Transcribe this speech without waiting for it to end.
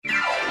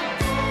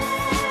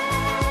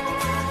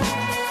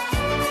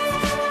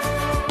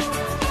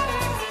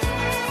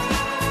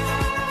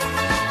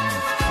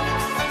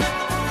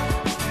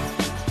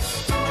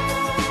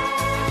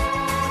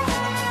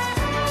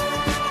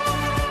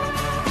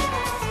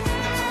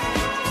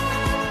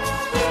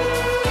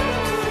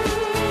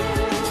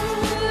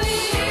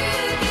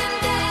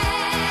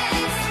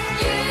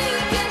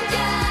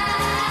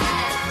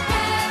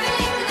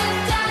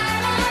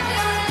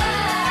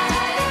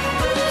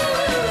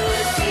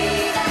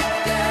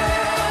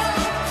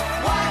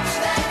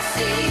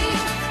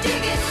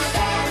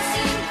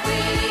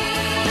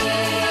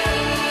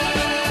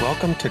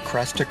Welcome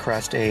to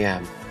Crust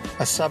AM,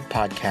 a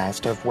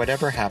sub-podcast of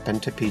Whatever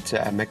Happened to Pizza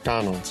at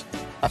McDonald's,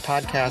 a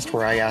podcast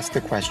where I ask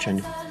the question,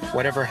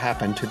 whatever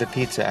happened to the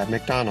pizza at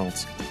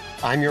McDonald's?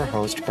 I'm your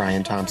host,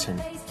 Brian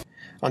Thompson.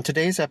 On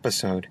today's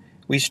episode,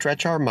 we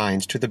stretch our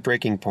minds to the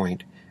breaking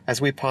point as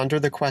we ponder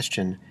the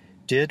question,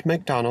 did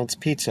McDonald's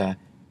pizza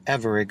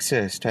ever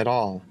exist at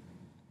all?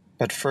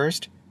 But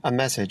first, a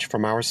message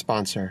from our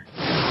sponsor.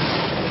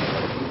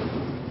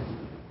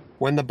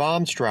 When the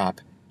bombs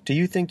drop, do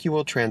you think you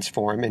will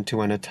transform into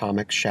an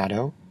atomic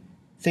shadow?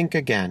 Think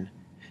again.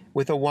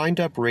 With a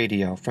wind-up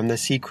radio from the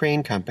C.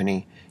 Crane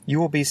Company, you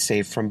will be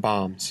safe from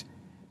bombs.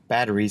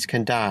 Batteries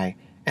can die,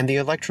 and the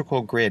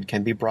electrical grid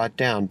can be brought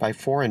down by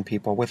foreign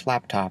people with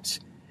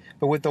laptops.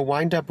 But with the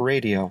wind-up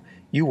radio,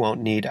 you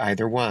won't need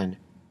either one.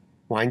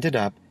 Wind it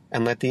up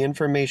and let the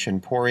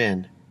information pour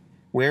in.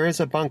 Where is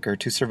a bunker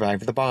to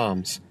survive the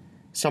bombs?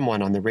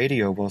 Someone on the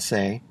radio will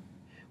say.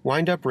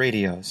 Wind-up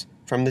radios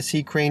from the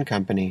C. Crane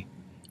Company.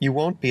 You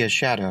won't be a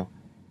shadow.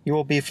 You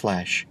will be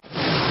flesh.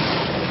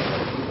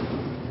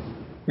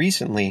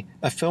 Recently,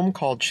 a film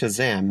called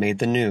Shazam made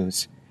the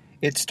news.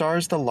 It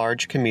stars the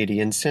large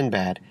comedian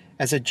Sinbad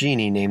as a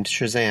genie named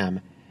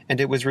Shazam,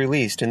 and it was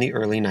released in the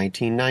early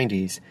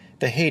 1990s,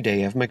 the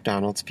heyday of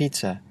McDonald's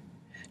pizza.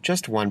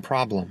 Just one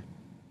problem.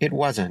 It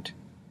wasn't.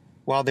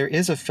 While there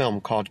is a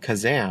film called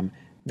Kazam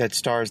that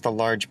stars the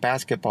large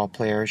basketball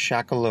player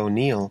Shaquille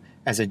O'Neal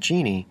as a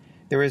genie,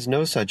 there is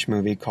no such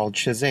movie called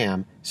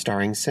Shazam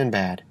starring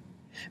Sinbad.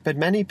 But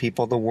many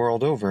people the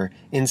world over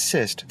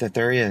insist that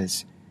there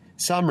is.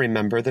 Some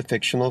remember the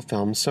fictional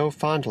film so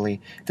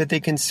fondly that they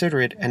consider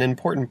it an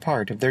important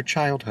part of their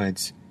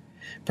childhoods.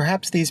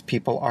 Perhaps these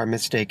people are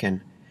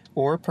mistaken,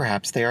 or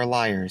perhaps they are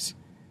liars.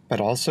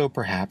 But also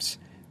perhaps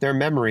their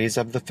memories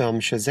of the film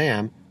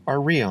Shazam are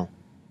real,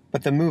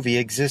 but the movie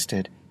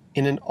existed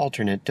in an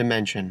alternate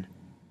dimension.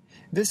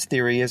 This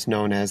theory is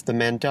known as the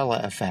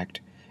Mandela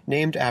effect,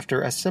 named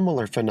after a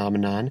similar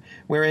phenomenon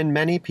wherein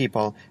many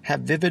people have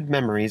vivid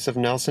memories of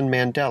Nelson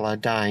Mandela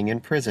dying in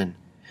prison.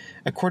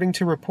 According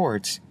to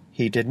reports,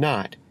 he did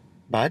not.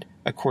 But,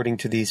 according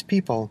to these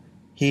people,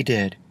 he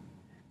did.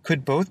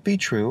 Could both be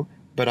true,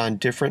 but on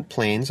different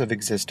planes of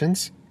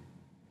existence?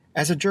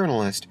 As a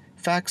journalist,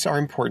 facts are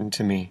important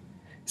to me.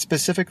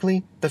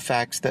 Specifically, the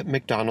facts that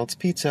McDonald's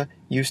pizza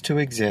used to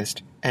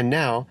exist, and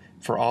now,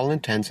 for all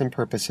intents and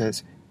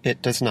purposes,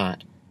 it does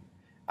not.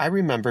 I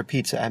remember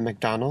pizza at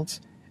McDonald's,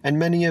 and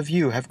many of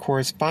you have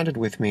corresponded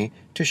with me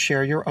to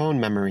share your own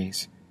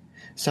memories.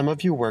 Some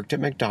of you worked at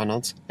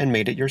McDonald's and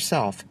made it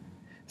yourself.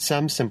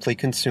 Some simply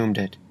consumed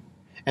it.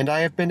 And I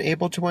have been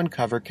able to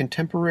uncover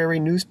contemporary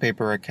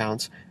newspaper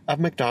accounts of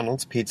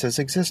McDonald's pizza's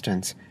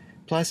existence,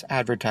 plus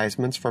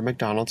advertisements for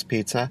McDonald's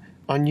pizza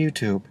on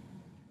YouTube.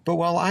 But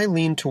while I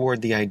lean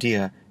toward the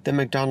idea that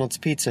McDonald's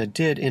pizza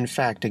did in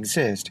fact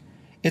exist,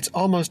 its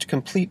almost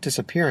complete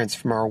disappearance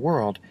from our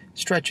world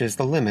stretches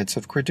the limits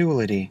of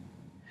credulity.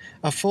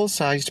 A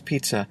full-sized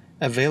pizza,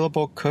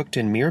 available cooked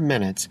in mere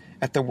minutes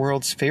at the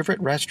world's favorite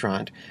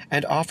restaurant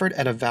and offered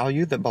at a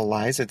value that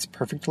belies its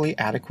perfectly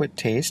adequate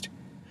taste?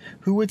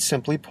 Who would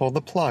simply pull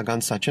the plug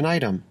on such an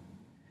item?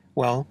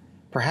 Well,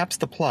 perhaps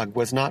the plug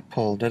was not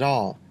pulled at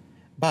all.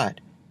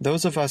 But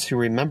those of us who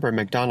remember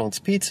McDonald's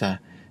pizza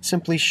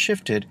simply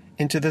shifted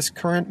into this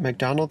current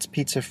McDonald's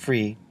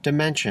pizza-free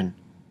dimension.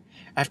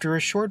 After a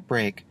short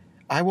break,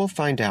 I will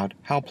find out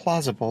how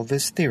plausible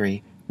this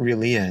theory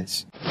really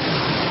is.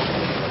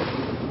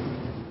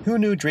 Who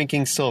knew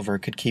drinking silver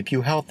could keep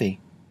you healthy?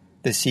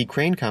 The C.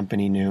 Crane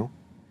Company knew.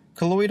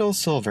 Colloidal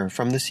silver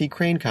from the C.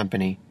 Crane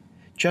Company.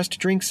 Just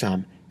drink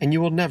some, and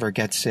you will never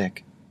get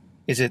sick.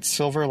 Is it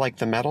silver like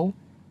the metal?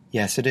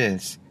 Yes, it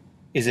is.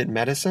 Is it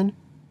medicine?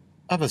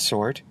 Of a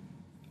sort.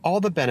 All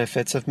the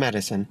benefits of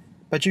medicine,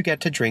 but you get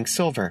to drink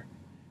silver.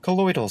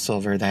 Colloidal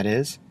silver, that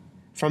is.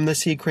 From the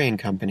C. Crane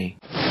Company.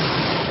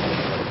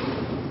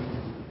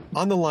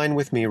 On the line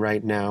with me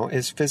right now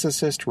is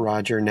physicist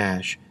Roger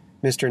Nash.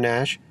 Mr.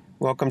 Nash,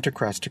 welcome to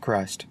Crust.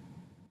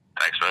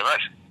 Thanks very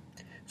much.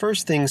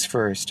 First things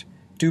first,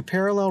 do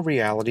parallel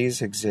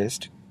realities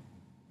exist?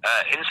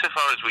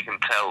 Insofar as we can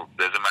tell,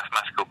 there's a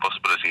mathematical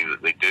possibility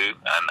that they do,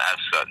 and as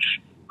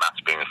such, maths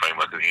being the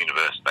framework of the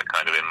universe, that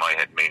kind of in my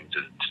head means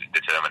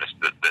it's determinist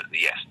that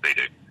yes, they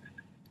do.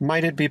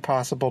 Might it be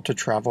possible to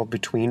travel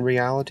between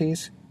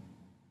realities?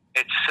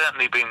 It's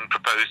certainly been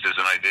proposed as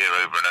an idea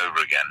over and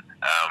over again.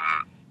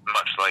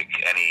 Much like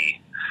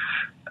any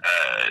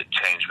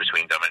change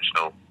between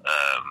dimensional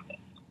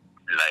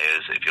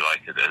layers, if you like,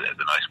 is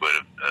a nice word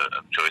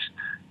of choice,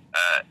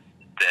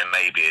 there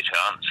may be a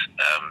chance.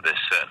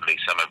 There's certainly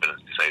some evidence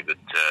to say that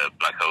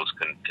black holes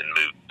can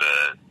move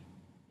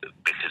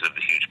because of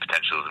the huge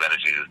potentials of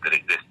energy that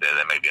exist there.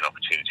 There may be an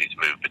opportunity to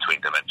move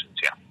between dimensions,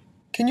 yeah.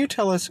 Can you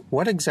tell us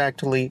what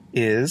exactly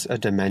is a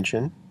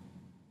dimension?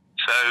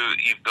 So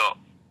you've got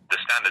the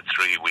standard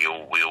three we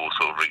all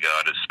sort of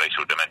regard as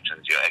spatial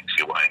dimensions, your X,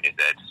 your Y, and your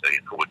Z. So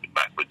you're forward and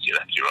backwards, your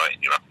left, your right,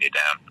 and your up and your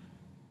down.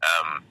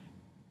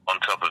 On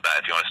top of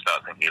that, if you want to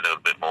start thinking a little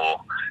bit more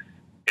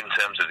in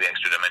terms of the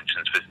extra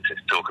dimensions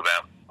physicists talk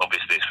about,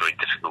 obviously obviously it's very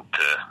difficult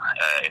to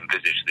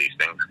envisage these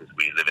things because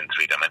we live in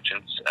 3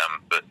 dimensions,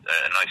 but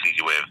a nice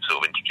easy way of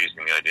sort of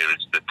introducing the idea is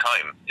that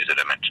time is a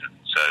dimension.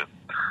 So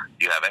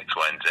you have X,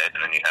 Y, and Z,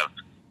 and then you have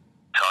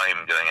time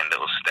going in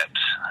little steps,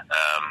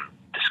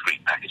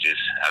 discrete packages,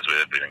 as with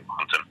everything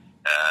quantum,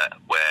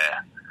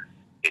 where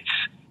it's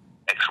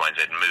X, Y, and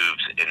Z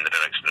moves in the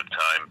direction of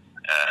time,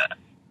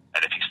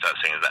 and if you start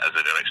seeing that as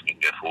a direction, you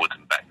can go forwards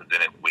and backwards in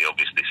it. We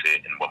obviously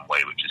see it in one way,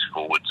 which is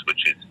forwards,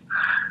 which is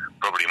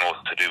probably more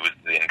to do with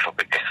the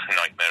entropic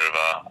nightmare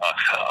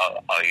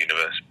of our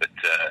universe. But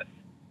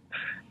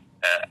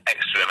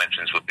extra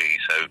dimensions would be,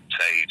 so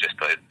say just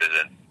like there's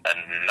a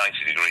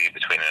 90 degree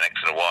between an X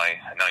and a Y,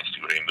 a 90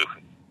 degree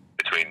movement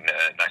between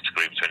 90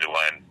 degree between a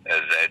Y and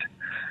a Z.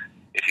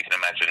 If you can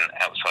imagine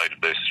outside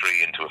of those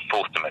 3 into a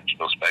 4th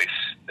dimensional space,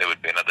 there would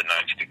be another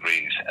 90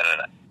 degrees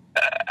and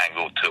an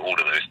angle to all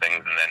of those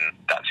things, and then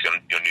that's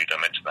your new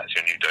dimension, that's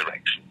your new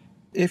direction.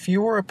 If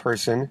you were a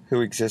person who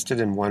existed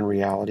in one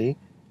reality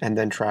and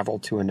then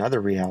traveled to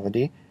another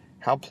reality,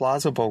 how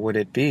plausible would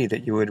it be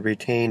that you would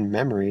retain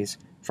memories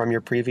from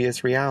your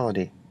previous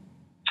reality?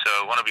 So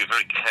I want to be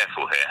very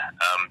careful here.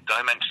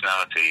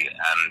 Dimensionality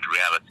and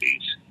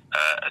realities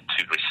are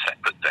 2 very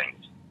separate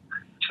things.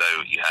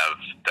 So you have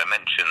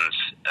dimensions,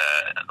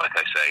 like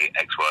I say,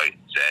 X, Y,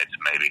 Z,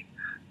 maybe.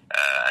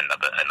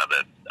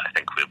 Another. I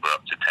think we're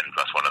up to 10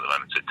 plus 1 at the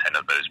moment, so 10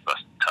 of those plus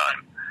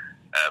time.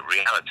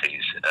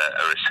 Realities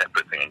are a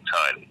separate thing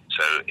entirely.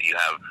 So you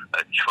have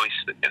a choice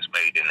that gets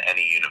made in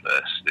any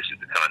universe. This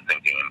is the current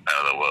thinking in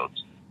parallel worlds.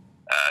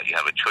 You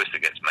have a choice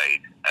that gets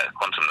made at a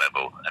quantum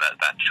level, and at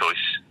that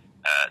choice,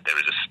 there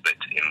is a split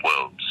in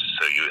worlds.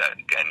 So you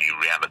get a new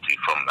reality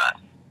from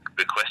that.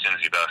 The questions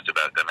you've asked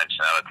about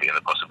dimensionality and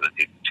the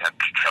possibility to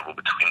travel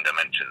between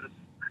dimensions,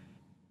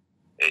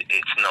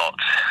 it's not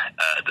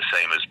the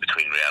same as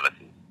between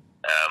realities.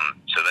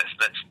 So let's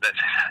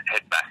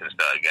head back and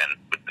start again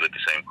with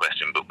the same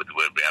question, but with the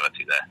word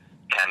reality there.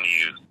 Can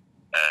you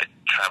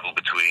travel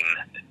between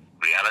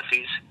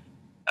realities?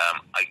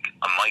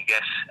 My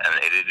guess, and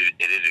it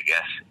is a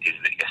guess, is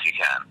that yes, you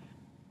can.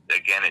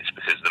 Again, it's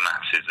because the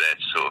maths is there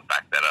to sort of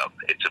back that up.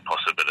 It's a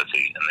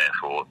possibility, and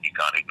therefore you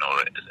can't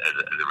ignore it as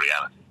a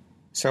reality.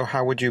 So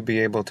how would you be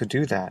able to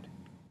do that?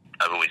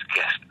 I've always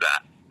guessed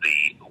that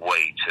the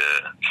way to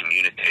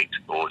communicate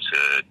or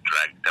to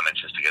drag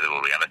dimensions together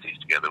or realities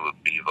together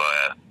would be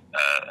via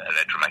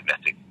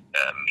electromagnetic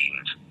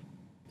means.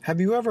 Have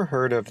you ever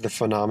heard of the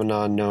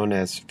phenomenon known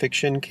as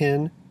fiction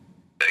kin?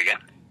 Say again?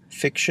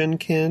 Fiction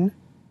kin?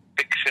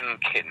 Fiction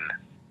kin.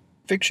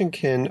 Fiction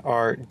kin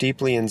are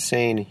deeply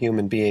insane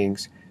human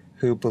beings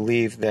who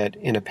believe that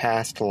in a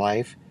past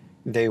life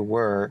they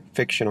were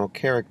fictional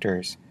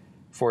characters.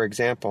 For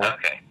example,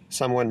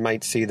 someone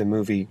might see the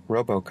movie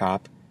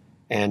RoboCop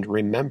and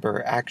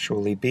remember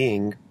actually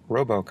being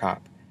RoboCop.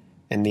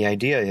 And the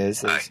idea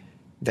is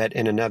that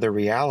in another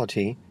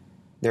reality,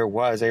 there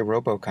was a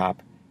RoboCop,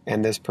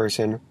 and this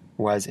person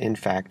was, in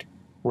fact,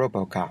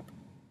 RoboCop.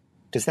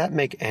 Does that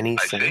make any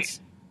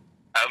sense?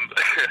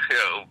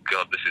 Oh,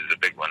 God, this is a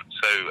big one.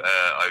 So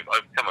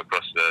I've come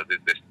across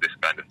this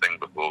kind of thing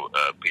before,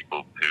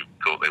 people who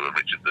thought they were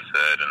Richard III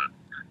and,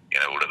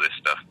 all of this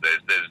stuff.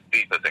 There's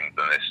deeper things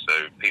than this. So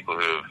people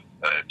who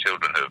have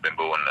children who have been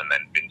born and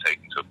then been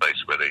taken to a place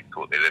where they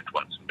thought they lived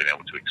once and been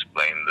able to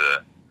explain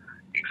the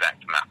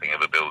exact mapping of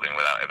a building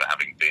without ever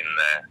having been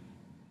there.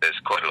 There's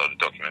quite a lot of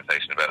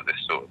documentation about this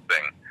sort of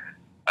thing.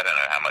 I don't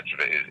know how much of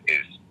it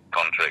is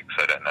Contrix.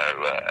 I don't know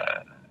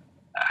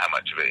how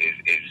much of it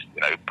is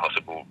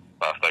possible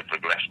past life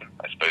regression.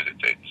 I suppose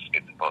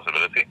it's a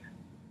possibility.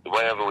 The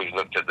way I've always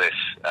looked at this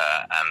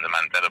and the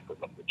Mandela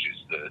problem, which is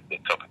the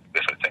topic of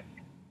this, I think,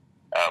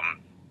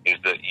 is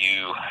that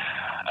you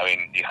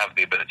have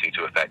the ability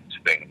to affect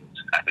things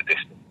at a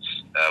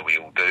distance. We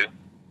all do.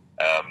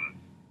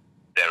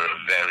 There are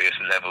various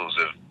levels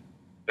of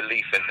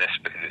belief in this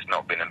because it's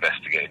not been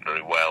investigated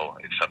very well.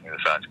 It's something the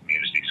science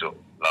community sort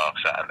of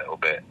laughs at a little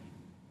bit.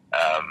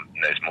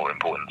 There's more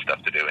important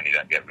stuff to do, and you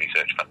don't get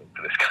research funding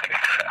for this kind of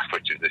crap,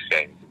 which is a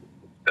shame.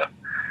 Stuff.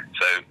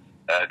 So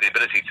the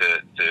ability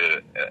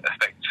to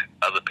affect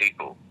other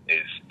people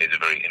is a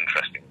very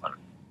interesting one.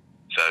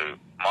 So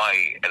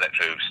my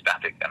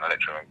electrostatic and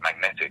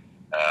electromagnetic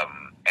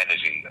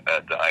energy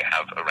that I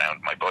have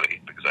around my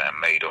body, because I am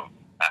made of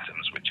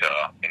atoms which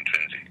are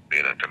intrinsically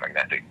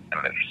electromagnetic and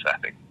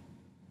electrostatic,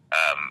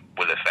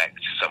 will affect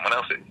someone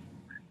else's.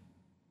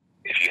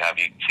 You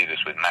see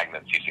this with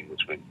magnets, you see this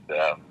with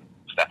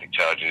static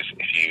charges.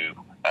 If you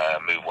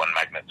move one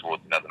magnet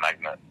towards another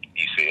magnet,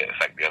 you see it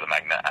affect the other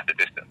magnet at a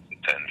distance.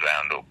 It turns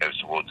around or goes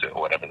towards it,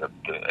 or whatever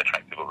the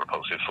attractive or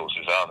repulsive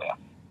forces are there.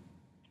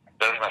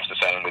 Very much the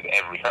same with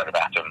every kind of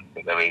atom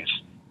that there is.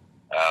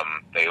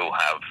 They all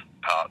have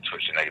parts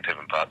which are negative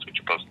and parts which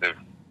are positive.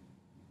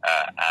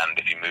 And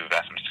if you move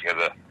atoms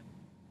together,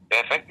 they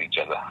affect each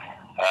other.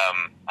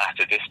 At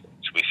a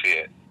distance, we see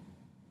it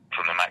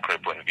from a macro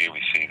point of view.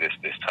 We see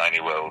this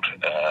tiny world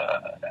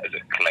as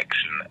a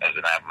collection, as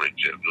an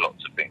average of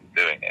lots of things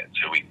doing it.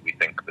 So we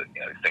think that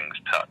things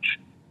touch.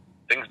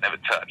 Things never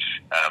touch.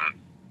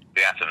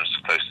 The atoms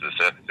close to the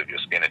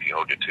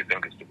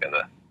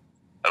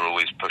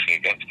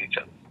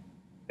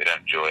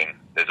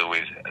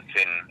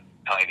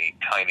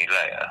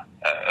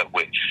at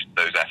which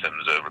those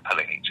atoms are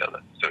repelling each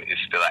other. So it is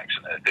still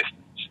action at a distance.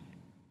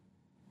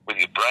 With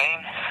your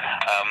brain,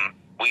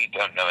 we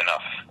don't know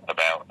enough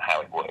about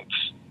how it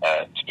works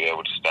to be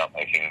able to start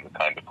making the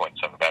kind of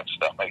points I'm about to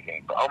start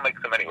making. But I'll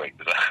make them anyway,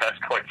 because I'm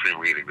quite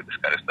freewheeling with this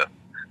kind of stuff.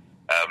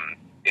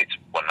 It's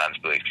one man's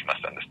belief, you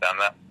must understand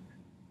that.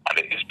 And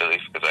it is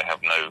belief because I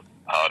have no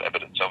hard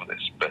evidence of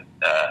this. But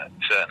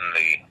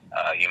certainly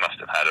you must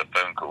have had a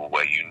phone call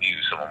where you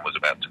knew someone was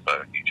about to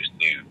phone. You just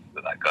knew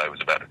that guy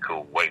was about to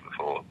call way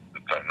before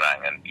the phone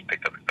rang, and you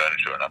picked up your phone and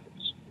sure enough it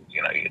was,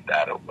 your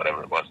dad or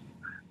whatever it was.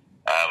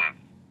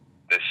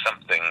 There's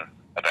something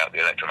about the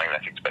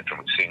electromagnetic spectrum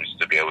which seems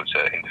to be able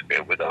to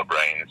interfere with our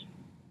brains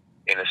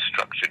in a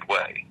structured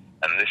way.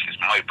 And this is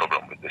my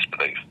problem with this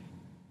belief,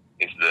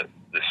 is that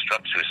the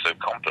structure is so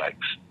complex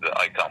that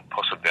I can't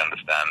possibly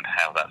understand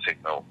how that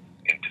signal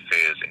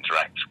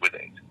interacts with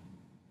it.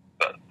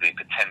 But the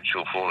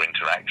potential for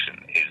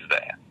interaction is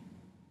there.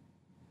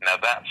 Now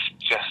that's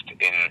just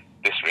in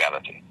this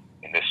reality,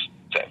 in this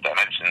set of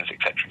dimensions,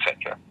 etc.,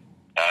 etc.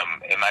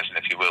 Imagine,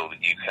 if you will,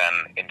 that you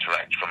can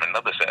interact from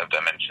another set of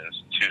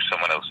dimensions to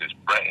someone else's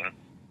brain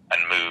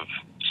and move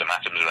some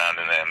atoms around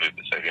in there, move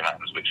the sodium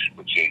atoms, which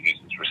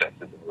uses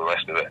receptors, and the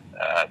rest of it,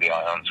 the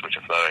ions which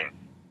are flowing,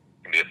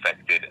 can be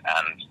affected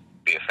and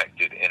be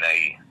affected in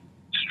a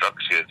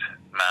structured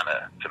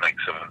manner to make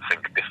someone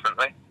think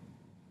differently.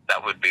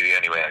 That would be the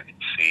only way I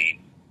could see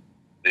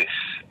this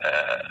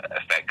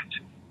effect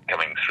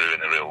coming through in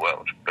the real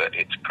world, but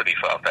it's pretty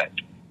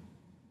far-fetched.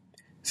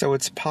 So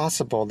it's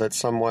possible that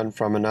someone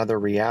from another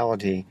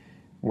reality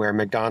where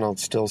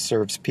McDonald's still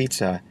serves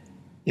pizza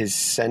is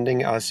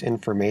sending us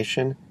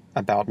information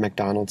about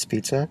McDonald's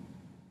pizza?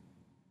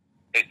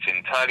 It's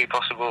entirely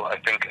possible. I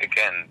think,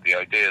 again, the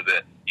idea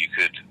that you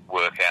could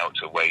work out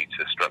a way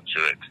to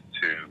structure it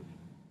to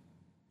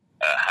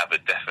have a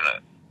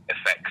definite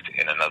effect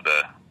in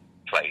another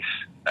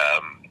place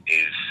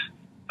is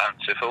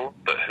fanciful,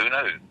 but who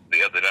knows?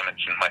 The other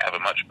dimension might have a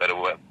much better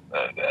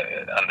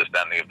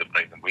understanding of the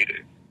brain than we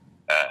do.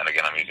 And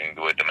again, I'm using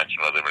the word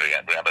dimensional other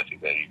reality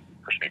there. You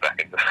push me back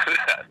into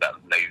that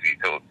lazy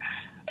talk.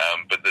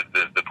 But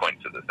the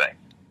points are the same.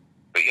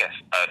 But yes,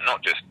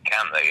 not just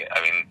can they,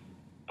 I mean,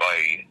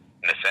 by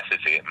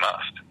necessity it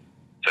must.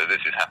 So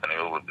this is happening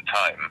all of the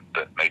time,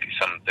 but maybe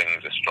some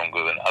things are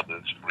stronger than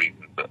others for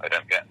reasons that I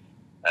don't get.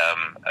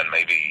 And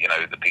maybe,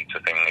 the pizza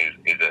thing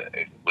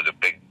was a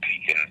big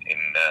peak in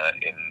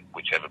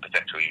whichever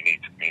potential you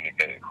need to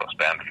communicate across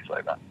boundaries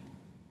like that.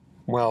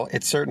 Well,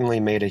 it certainly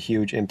made a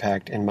huge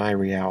impact in my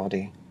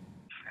reality.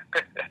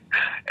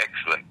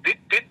 Excellent.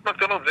 Did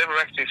McDonald's ever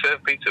actually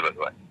serve pizza, by the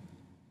way?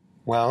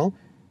 Well,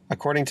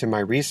 according to my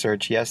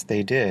research, yes,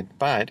 they did,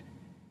 but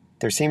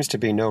there seems to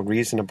be no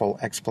reasonable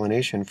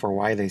explanation for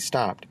why they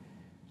stopped.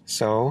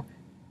 So,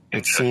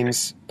 it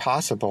seems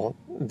possible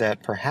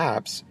that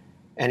perhaps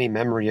any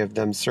memory of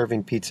them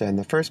serving pizza in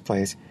the first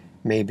place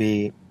may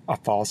be a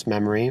false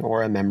memory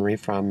or a memory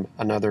from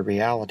another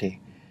reality.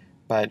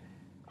 But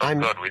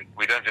God,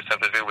 we don't just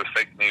have to deal with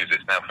fake news,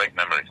 it's now fake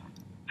memories.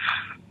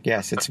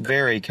 Yes, it's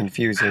very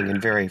confusing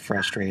and very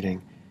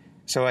frustrating.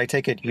 So I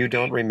take it you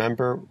don't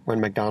remember when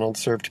McDonald's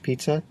served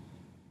pizza?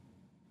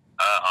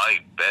 I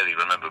barely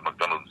remember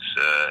McDonald's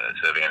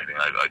serving anything.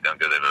 I don't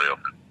go there very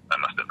often, I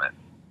must admit.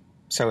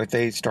 So if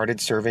they started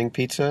serving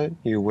pizza,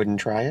 you wouldn't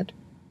try it?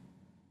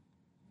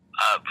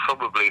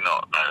 Probably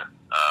not, no.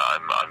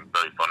 I'm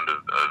very fond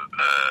of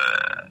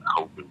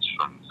whole foods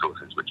from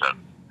sources which I'm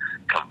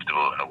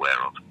comfortable and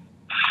aware of.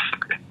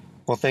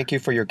 Well, thank you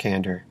for your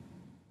candor.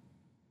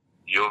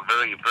 You're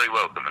very, very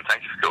welcome, and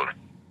thank you for calling.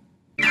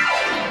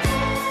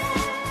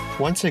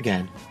 Once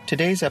again,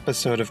 today's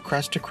episode of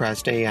Crust to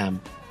Crust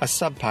AM, a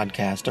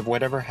sub-podcast of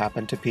Whatever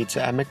Happened to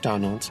Pizza at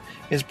McDonald's,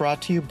 is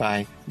brought to you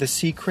by the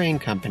C. Crane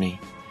Company,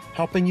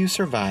 helping you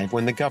survive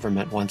when the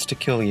government wants to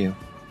kill you.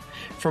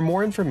 For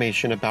more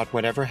information about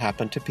Whatever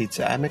Happened to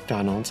Pizza at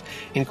McDonald's,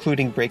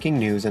 including breaking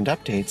news and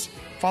updates,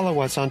 follow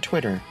us on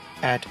Twitter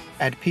at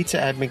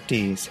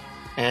 @PizzaAtMcD's,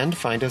 and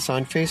find us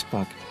on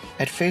Facebook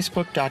at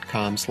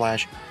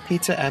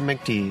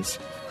facebook.com/pizza@mcd's.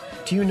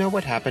 Do you know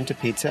what happened to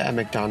pizza at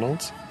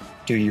McDonald's?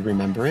 Do you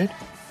remember it?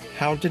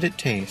 How did it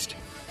taste?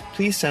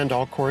 Please send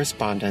all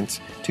correspondence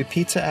to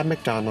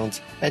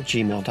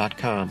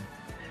pizza@mcdonalds@gmail.com.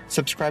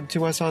 Subscribe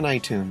to us on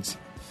iTunes,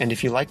 and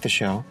if you like the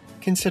show,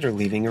 consider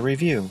leaving a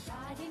review.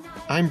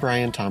 I'm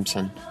Brian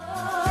Thompson.